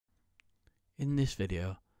In this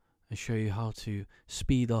video, I show you how to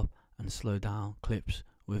speed up and slow down clips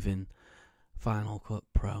within Final Cut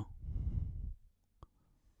Pro.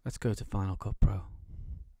 Let's go to Final Cut Pro.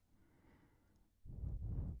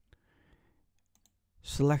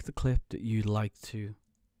 Select the clip that you'd like to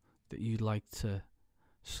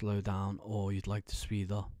slow down or you'd like to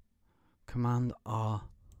speed up. Command R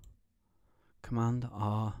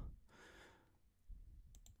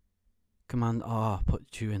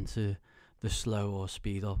puts you into the slow or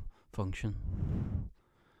speed up function.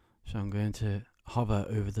 So I'm going to hover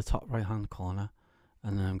over the top right hand corner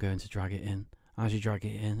and then I'm going to drag it in. As you drag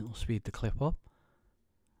it in, it will speed the clip up,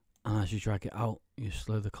 and as you drag it out, you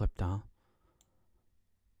slow the clip down.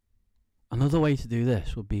 Another way to do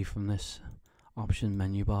this would be from this option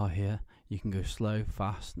menu bar here. You can go slow,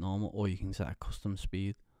 fast, normal, or you can set a custom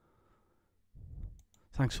speed.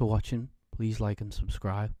 Thanks for watching. Please like and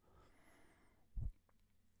subscribe.